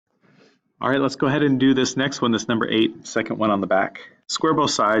All right, let's go ahead and do this next one, this number 8, second one on the back. Square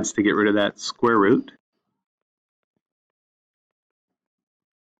both sides to get rid of that square root.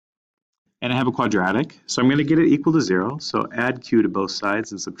 And I have a quadratic, so I'm going to get it equal to 0. So add q to both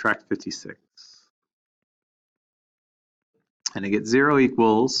sides and subtract 56. And I get 0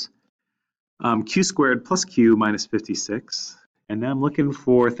 equals q squared plus q minus 56. And now I'm looking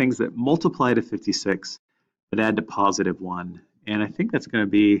for things that multiply to 56 but add to positive 1. And I think that's going to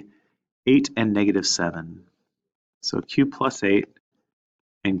be 8 and negative 7. So q plus 8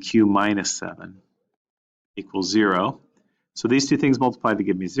 and q minus 7 equals 0. So these two things multiply to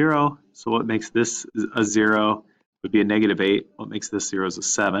give me 0. So what makes this a 0 would be a negative 8. What makes this 0 is a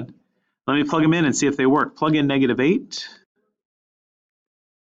 7. Let me plug them in and see if they work. Plug in negative 8.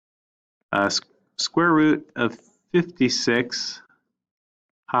 Square root of 56.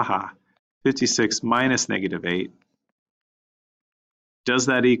 56 minus negative 8. Does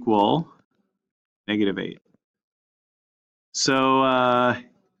that equal negative 8? So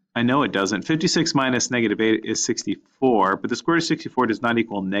I know it doesn't. 56 minus negative 8 is 64, but the square root of 64 does not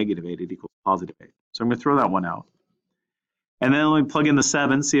equal negative 8. It equals positive 8. So I'm going to throw that one out. And then let me plug in the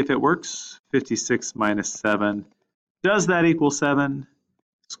 7, see if it works. 56 minus 7. Does that equal 7?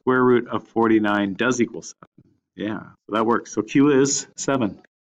 Square root of 49 does equal 7. Yeah, so that works. So Q is 7.